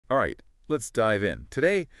All right, let's dive in.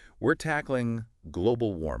 Today, we're tackling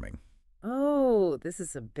global warming. Oh, this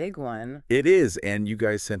is a big one. It is, and you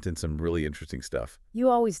guys sent in some really interesting stuff, You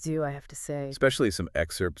always do, I have to say. especially some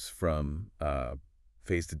excerpts from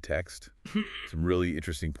Phased Text. Some really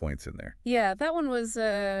interesting points in there. Yeah, that one was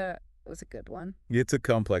a good one. It's a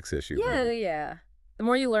complex issue, Yeah, right? yeah. The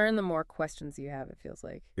more you learn, the more questions you have, it feels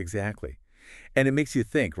like. Exactly. And it makes you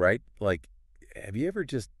think, right? Like, have you ever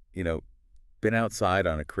just, been outside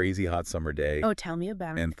on a crazy hot summer day Oh, tell me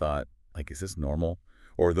about it. and thought, like, is this normal?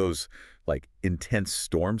 Or those, like, intense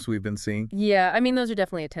storms we've been seeing? Yeah, I mean those are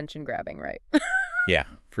definitely attention grabbing, right? Yeah,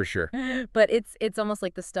 for sure. But it's almost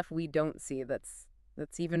like the stuff we don't see that's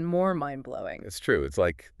even more mind-blowing. It's true. It's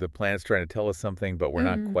like the planet's trying to tell us something, but we're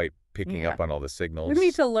not Mhm. quite picking Yeah. up on all the We need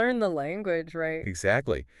signals. to learn the language, right?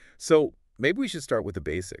 Exactly. So maybe we should start with the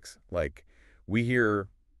basics. Like, we hear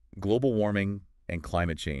global warming and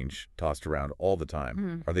climate change tossed around all the time.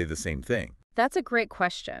 Mhm. Are they the same thing? That's a great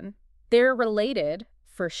question. They're related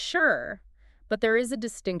for sure, but there is a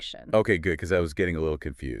distinction. Okay, good, because I was getting a little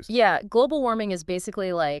confused. Yeah, global warming is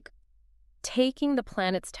basically like taking the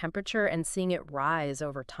planet's temperature and seeing it rise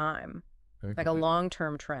over time, like a Okay.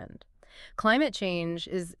 long-term trend. Climate change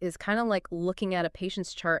is kind of like looking at a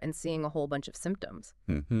patient's chart and seeing a whole bunch of symptoms.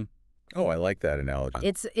 Mm-hmm. Oh, I like that analogy.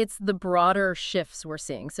 It's the broader shifts we're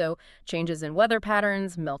seeing. So changes in weather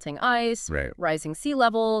patterns, melting ice, Right. rising sea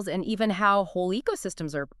levels, and even how whole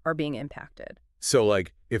ecosystems are being impacted. So,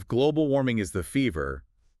 like, if global warming is the fever,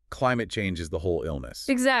 climate change is the whole illness.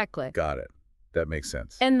 Exactly. Got it. That makes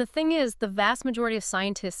sense. And the thing is, the vast majority of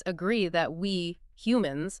scientists agree that we,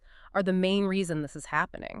 humans, are the main reason this is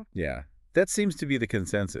happening. Yeah. That seems to be the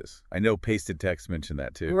consensus. I know Pasted Text mentioned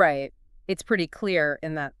that too. Right. It's pretty clear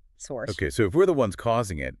in that source. Okay, so if we're the ones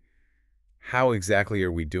causing it, how exactly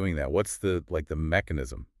are we doing that? What's the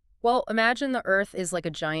mechanism? Well, imagine the Earth is like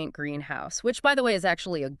a giant greenhouse, which, by the way, is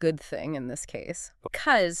actually a good thing in this case,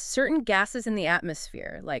 because certain gases in the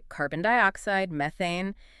atmosphere, like carbon dioxide,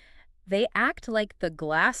 methane, they act like the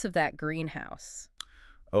glass of that greenhouse.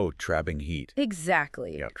 Oh, trapping heat.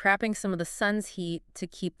 Exactly. Yep. Trapping some of the sun's heat to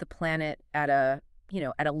keep the planet at a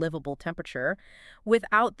livable temperature.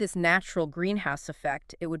 Without this natural greenhouse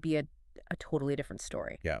effect, it would be a totally different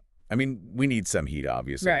story. Yeah. I mean, we need some heat,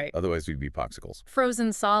 obviously. Right. Otherwise, we'd be popsicles.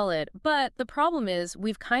 Frozen solid. But the problem is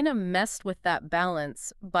we've kind of messed with that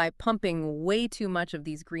balance by pumping way too much of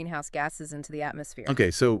these greenhouse gases into the atmosphere. Okay,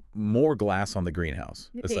 so more glass on the greenhouse.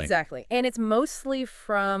 That's like, Exactly. And it's mostly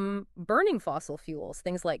from burning fossil fuels,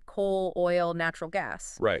 things like coal, oil, natural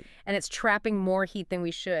gas. right. And it's trapping more heat than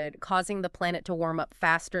we should, causing the planet to warm up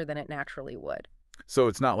faster than it naturally would. So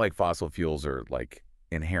it's not like fossil fuels are, like,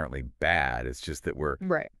 inherently bad. It's just that we're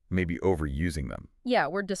Right. maybe overusing them. Yeah,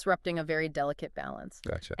 we're disrupting a very delicate balance.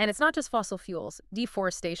 Gotcha. And it's not just fossil fuels.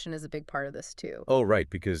 Deforestation is a big part of this, too. Oh, right,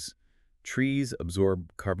 because trees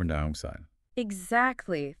absorb carbon dioxide.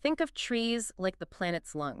 Exactly. Think of trees like the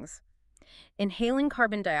planet's lungs. Inhaling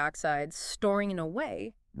carbon dioxide, storing it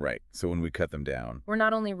away, Right. So when we cut them down. we're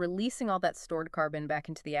not only releasing all that stored carbon back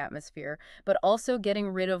into the atmosphere, but also getting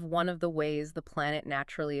rid of one of the ways the planet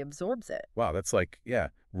naturally absorbs it. Wow, that's like, yeah,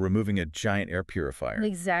 removing a giant air purifier.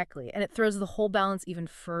 Exactly. And it throws the whole balance even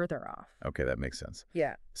further off. Okay, that makes sense.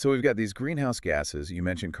 Yeah. So we've got these greenhouse gases. You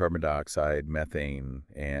mentioned carbon dioxide, methane,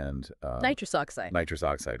 and Nitrous oxide. nitrous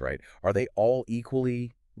oxide, right? Are they all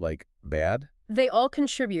equally, like, bad? They all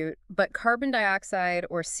contribute, but carbon dioxide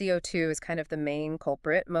or CO2 is kind of the main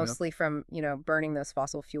culprit, mostly from, burning those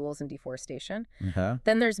fossil fuels and deforestation. Uh-huh.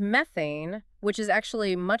 Then there's methane, which is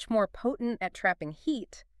actually much more potent at trapping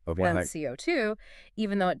heat than CO2,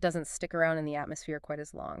 even though it doesn't stick around in the atmosphere quite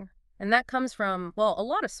as long. And that comes from, well, a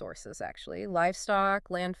lot of sources, actually. Livestock,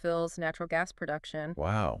 landfills, natural gas production.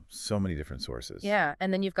 Wow, so many different sources. Yeah,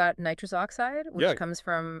 and then you've got nitrous oxide, which Yeah. comes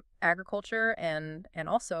from agriculture and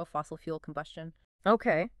also fossil fuel combustion.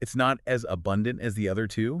 Okay. It's not as abundant as the other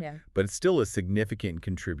two, Yeah. but it's still a significant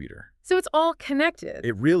contributor. So it's all connected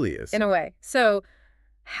It really is. in a way. So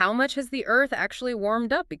how much has the Earth actually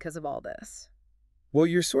warmed up because of all this? Well,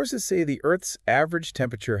 your sources say the Earth's average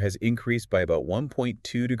temperature has increased by about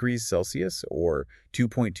 1.2 degrees Celsius or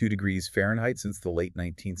 2.2 degrees Fahrenheit since the late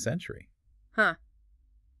 19th century. Huh.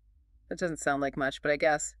 That doesn't sound like much, but I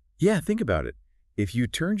guess. Yeah, think about it. If you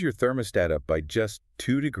turned your thermostat up by just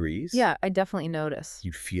 2 degrees, Yeah, I definitely notice.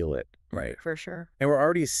 you'd feel it, right? For sure. And we're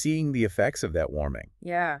already seeing the effects of that warming.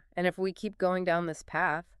 Yeah, and if we keep going down this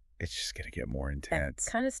path, It's just going to get more That's intense.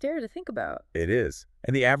 kind of scary to think about. It is.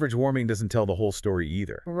 And the average warming doesn't tell the whole story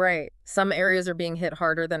either. Right. Some areas are being hit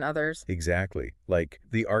harder than others. Exactly. Like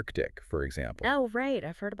the Arctic, for example. Oh, right.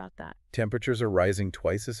 I've heard about that. Temperatures are rising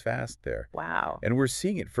twice as fast there. Wow. And we're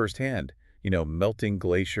seeing it firsthand. Melting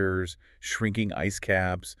glaciers, shrinking ice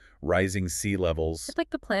caps, rising sea levels. It's like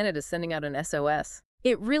the planet is sending out an SOS.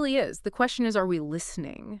 It really is. The question is, are we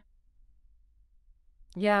listening?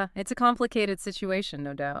 Yeah, it's a complicated situation,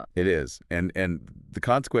 no doubt. It is. And the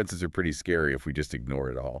consequences are pretty scary if we just ignore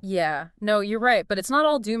it all. Yeah. No, you're right. But it's not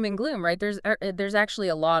all doom and gloom, right? There's actually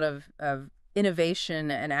a lot of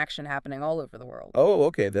innovation and action happening all over the world. Oh,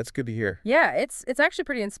 okay. That's good to hear. Yeah, it's actually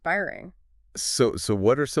pretty inspiring. So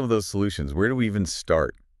what are some of those solutions? Where do we even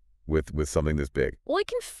start with something this big? Well, it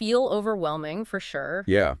can feel overwhelming for sure.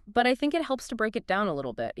 Yeah. But I think it helps to break it down a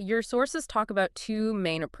little bit. Your sources talk about two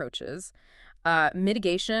main approaches,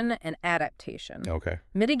 mitigation and adaptation. Okay.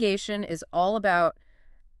 Mitigation is all about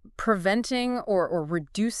preventing or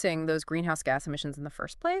reducing those greenhouse gas emissions in the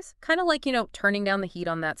first place. Kind of like, turning down the heat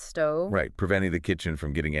on that stove. Right. Preventing the kitchen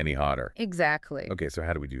from getting any hotter. Exactly. Okay, so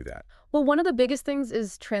how do we do that? Well, one of the biggest things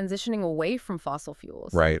is transitioning away from fossil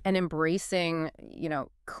fuels. Right. And embracing,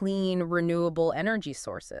 clean, renewable energy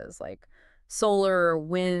sources like solar,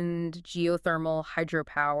 wind, geothermal,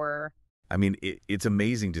 hydropower. I mean, it's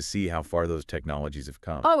amazing to see how far those technologies have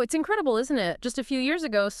come. Oh, it's incredible, isn't it? Just a few years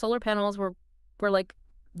ago, solar panels were like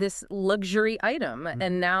this luxury item,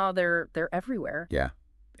 and now they're everywhere. Yeah.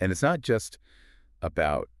 And it's not just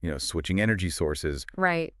about, switching energy sources.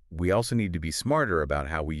 Right. We also need to be smarter about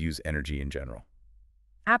how we use energy in general.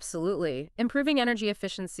 Absolutely. Improving energy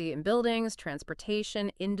efficiency in buildings,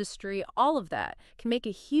 transportation, industry, all of that can make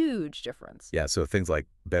a huge difference. Yeah, so things like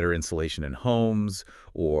better insulation in homes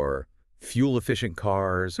or fuel-efficient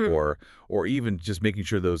cars or even just making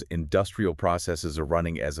sure those industrial processes are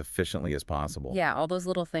running as efficiently as possible. Yeah, all those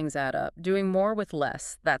little things add up. Doing more with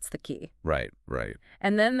less, that's the key. Right, right.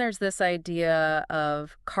 And then there's this idea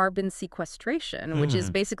of carbon sequestration, which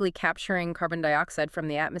is basically capturing carbon dioxide from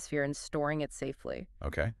the atmosphere and storing it safely.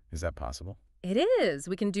 Okay, is that possible? It is.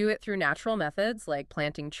 We can do it through natural methods like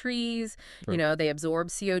planting trees. They absorb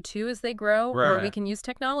CO2 as they grow. Or we can use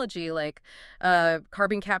technology like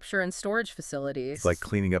carbon capture and storage facilities. It's like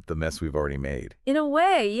cleaning up the mess we've already made. In a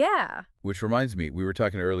way, yeah. Which reminds me, we were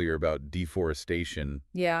talking earlier about deforestation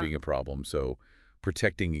Yeah. being a problem. So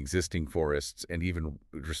protecting existing forests and even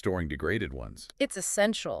restoring degraded ones. It's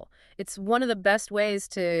essential. It's one of the best ways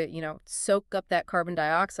to, soak up that carbon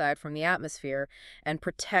dioxide from the atmosphere and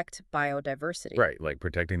protect biodiversity. Right, like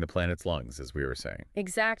protecting the planet's lungs, as we were saying.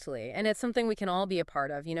 Exactly. And it's something we can all be a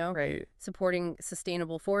part of, Right. supporting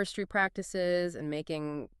sustainable forestry practices and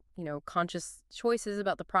making, conscious choices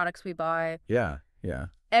about the products we buy. Yeah, yeah.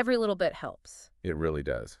 Every little bit helps. It really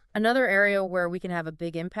does. Another area where we can have a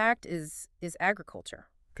big impact is agriculture.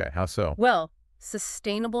 Okay, how so? Well,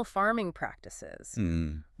 sustainable farming practices,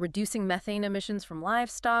 Mm. reducing methane emissions from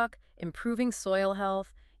livestock, improving soil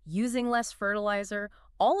health, using less fertilizer,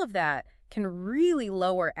 all of that can really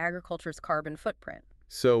lower agriculture's carbon footprint.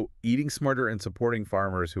 So eating smarter and supporting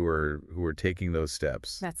farmers who are taking those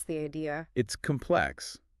steps. That's the idea. It's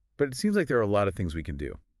complex, but it seems like there are a lot of things we can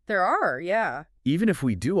do. There are, yeah. Even if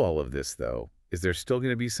we do all of this, though, is there still going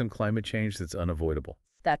to be some climate change that's unavoidable?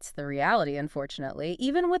 That's the reality, unfortunately.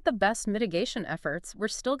 Even with the best mitigation efforts, we're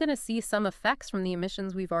still going to see some effects from the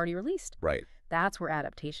emissions we've already released. Right. That's where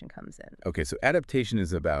adaptation comes in. Okay, so adaptation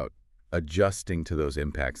is about adjusting to those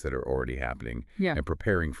impacts that are already happening and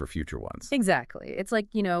preparing for future ones. Exactly. It's like,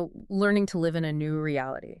 learning to live in a new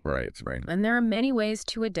reality. Right, right. And there are many ways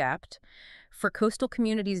to adapt. For coastal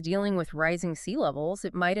communities dealing with rising sea levels,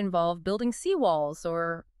 it might involve building seawalls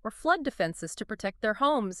or flood defenses to protect their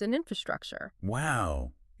homes and infrastructure.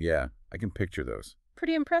 Wow. Yeah, I can picture those.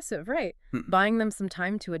 Pretty impressive, right? Buying them some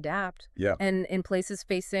time to adapt. Yeah. And in places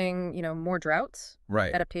facing, more droughts,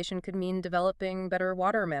 Right. adaptation could mean developing better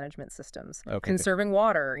water management systems, Okay. conserving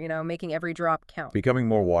water, making every drop count. Becoming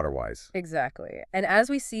more water-wise. Exactly. And as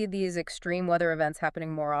we see these extreme weather events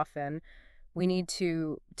happening more often, we need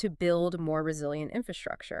to build more resilient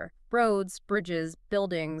infrastructure. Roads, bridges,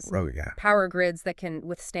 buildings, Oh, yeah. power grids that can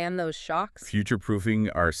withstand those shocks. Future-proofing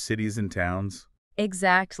our cities and towns.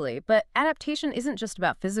 Exactly. But adaptation isn't just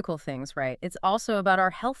about physical things, right? It's also about our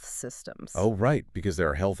health systems. Oh, right, because there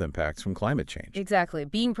are health impacts from climate change. Exactly.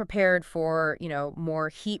 Being prepared for, more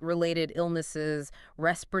heat-related illnesses,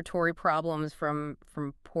 respiratory problems from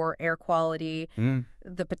poor air quality,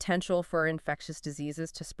 the potential for infectious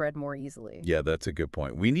diseases to spread more easily. Yeah, that's a good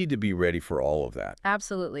point. We need to be ready for all of that.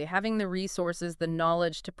 Absolutely. Having the resources, the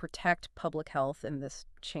knowledge to protect public health in this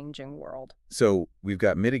changing world. So we've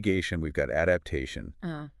got mitigation, we've got adaptation,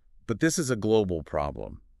 Uh, but this is a global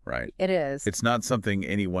problem, right? it is. It's not something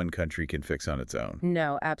any one country can fix on its own.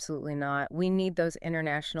 No, absolutely not. We need those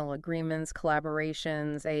international agreements,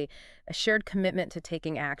 collaborations, a shared commitment to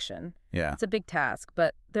taking action. Yeah. It's a big task,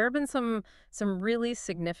 but there have been some really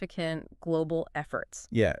significant global efforts.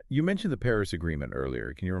 Yeah. You mentioned the Paris Agreement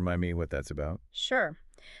earlier. Can you remind me what that's about? Sure.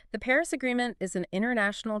 The Paris Agreement is an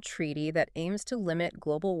international treaty that aims to limit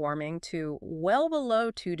global warming to well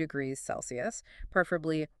below 2 degrees Celsius,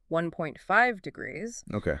 preferably 1.5 degrees,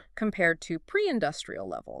 Okay. compared to pre-industrial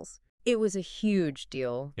levels. It was a huge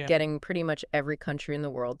deal, getting pretty much every country in the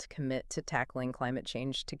world to commit to tackling climate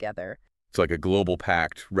change together. It's like a global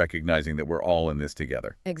pact recognizing that we're all in this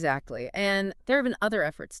together. Exactly. And there have been other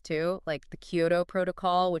efforts too, like the Kyoto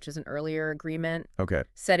Protocol, which is an earlier agreement, Okay.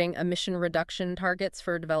 setting emission reduction targets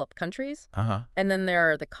for developed countries. Uh-huh. And then there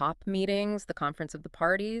are the COP meetings, the Conference of the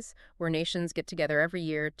Parties, where nations get together every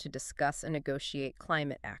year to discuss and negotiate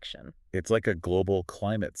climate action. It's like a global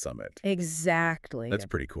climate summit. Exactly. That's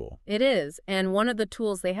pretty cool. It is. And one of the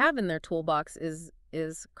tools they have in their toolbox is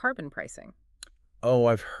carbon pricing. Oh,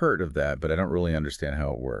 I've heard of that, but I don't really understand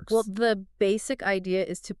how it works. Well, the basic idea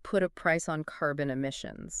is to put a price on carbon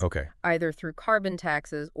emissions, Okay. either through carbon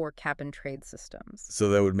taxes or cap-and-trade systems. So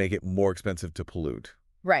that would make it more expensive to pollute.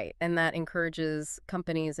 Right, and that encourages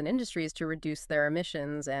companies and industries to reduce their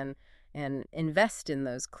emissions and invest in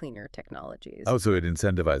those cleaner technologies. Oh, so it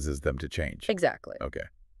incentivizes them to change. Exactly. Okay.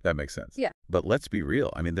 That makes sense. Yeah. But let's be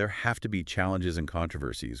real. I mean, there have to be challenges and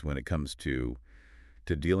controversies when it comes to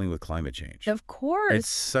dealing with climate change. Of course. It's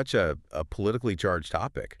such a politically charged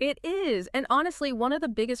topic. It is. And honestly, one of the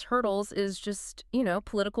biggest hurdles is just,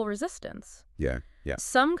 political resistance. Yeah. Yeah.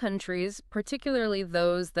 Some countries, particularly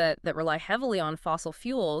those that rely heavily on fossil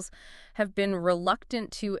fuels, have been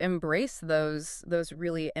reluctant to embrace those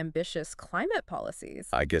really ambitious climate policies.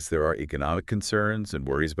 I guess there are economic concerns and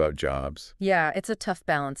worries about jobs. Yeah, it's a tough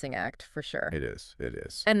balancing act for sure. It is. It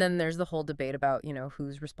is. And then there's the whole debate about,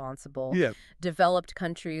 who's responsible. Yeah. Developed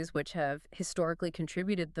countries, which have historically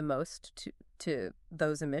contributed the most to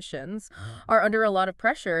those emissions, are under a lot of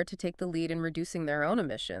pressure to take the lead in reducing their own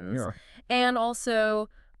emissions. Yeah. And also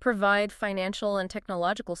provide financial and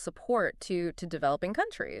technological support to developing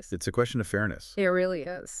countries. It's a question of fairness. It really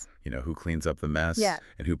is. Who cleans up the mess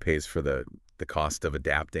and who pays for the cost of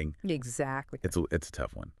adapting. Exactly. It's a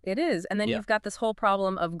tough one. It is. And then you've got this whole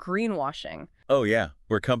problem of greenwashing. Oh, yeah,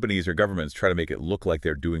 where companies or governments try to make it look like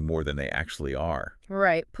they're doing more than they actually are.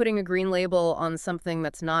 Right. Putting a green label on something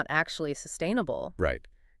that's not actually sustainable. Right.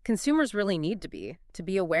 Consumers really need to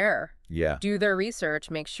be aware. Yeah. Do their research,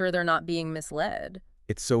 make sure they're not being misled.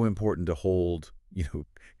 It's so important to hold,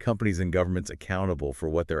 companies and governments accountable for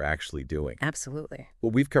what they're actually doing. Absolutely.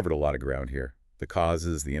 Well, we've covered a lot of ground here. The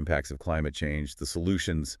causes, the impacts of climate change, the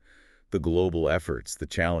solutions, the global efforts, the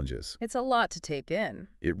challenges. It's a lot to take in.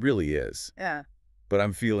 It really is. Yeah. But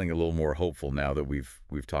I'm feeling a little more hopeful now that we've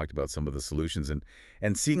talked about some of the solutions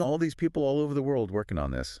and seeing all these people all over the world working on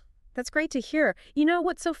this. That's great to hear.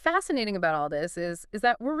 What's so fascinating about all this is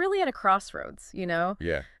that we're really at a crossroads,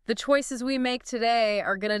 Yeah. The choices we make today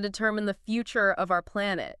are going to determine the future of our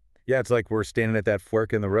planet. Yeah, it's like we're standing at that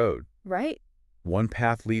fork in the road. Right. One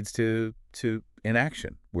path leads to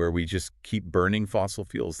inaction, where we just keep burning fossil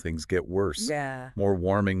fuels. Things get worse. Yeah. More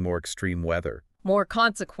warming, more extreme weather. More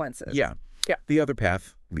consequences. Yeah. Yeah. The other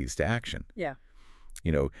path leads to action. Yeah.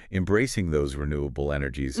 Embracing those renewable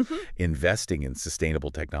energies, investing in sustainable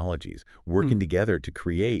technologies, working together to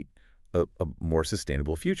create a more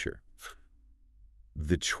sustainable future.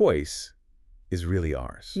 The choice is really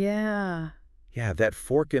ours. Yeah. Yeah, that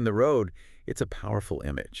fork in the road, it's a powerful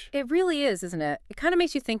image. It really is, isn't it? It kind of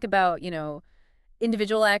makes you think about,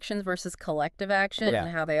 individual actions versus collective action and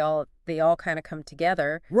how they all kind of come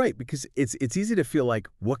together. Right, because it's easy to feel like,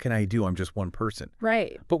 what can I do? I'm just one person.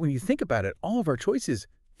 Right. But when you think about it, all of our choices,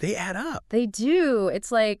 they add up. They do.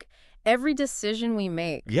 It's like every decision we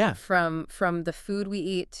make, Yeah. from the food we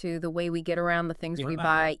eat to the way we get around the things we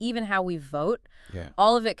buy, even how we vote, Yeah.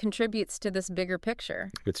 all of it contributes to this bigger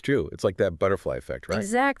picture. It's true. It's like that butterfly effect, right?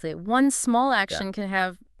 Exactly. One small action can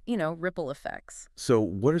have, ripple effects. So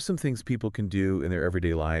what are some things people can do in their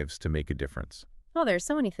everyday lives to make a difference? Oh, there's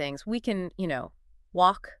so many things. We can,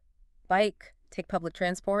 walk, bike, take public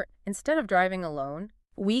transport. Instead of driving alone,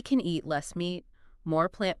 we can eat less meat, more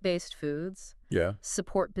plant-based foods, Yeah.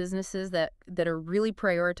 support businesses that are really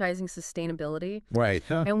prioritizing sustainability, Right.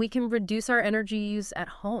 and we can reduce our energy use at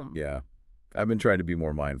home. Yeah. I've been trying to be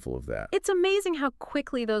more mindful of that. It's amazing how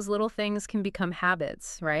quickly those little things can become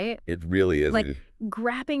habits, right? It really is. Like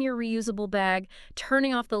grabbing your reusable bag,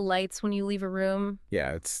 turning off the lights when you leave a room.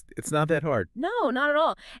 Yeah, it's not that hard. No, not at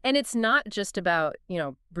all. And it's not just about,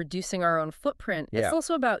 reducing our own footprint. Yeah. It's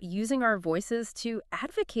also about using our voices to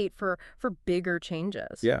advocate for bigger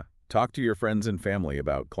changes. Yeah. Talk to your friends and family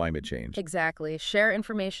about climate change. Exactly. Share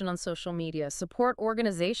information on social media. Support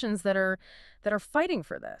organizations that are fighting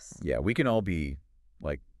for this. Yeah, we can all be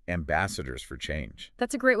like ambassadors for change.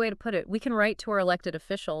 That's a great way to put it. We can write to our elected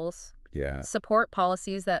officials. Yeah. Support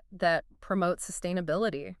policies that promote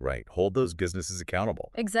sustainability. Right. Hold those businesses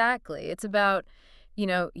accountable. Exactly. It's about,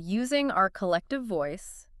 using our collective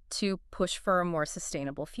voice to push for a more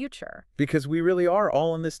sustainable future. Because we really are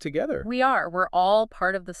all in this together. We are. We're all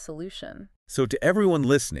part of the solution. So to everyone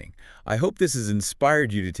listening, I hope this has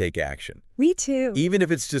inspired you to take action. Me too. Even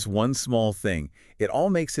if it's just one small thing, it all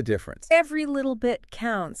makes a difference. Every little bit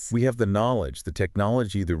counts. We have the knowledge, the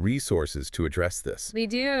technology, the resources to address this. We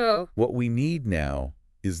do. What we need now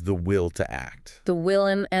is the will to act. The will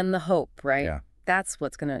and the hope, right? Yeah. That's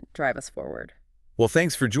what's going to drive us forward. Well,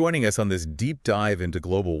 thanks for joining us on this deep dive into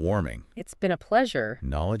global warming. It's been a pleasure.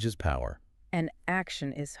 Knowledge is power. And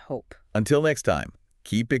action is hope. Until next time,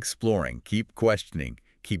 keep exploring, keep questioning,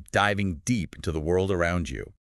 keep diving deep into the world around you.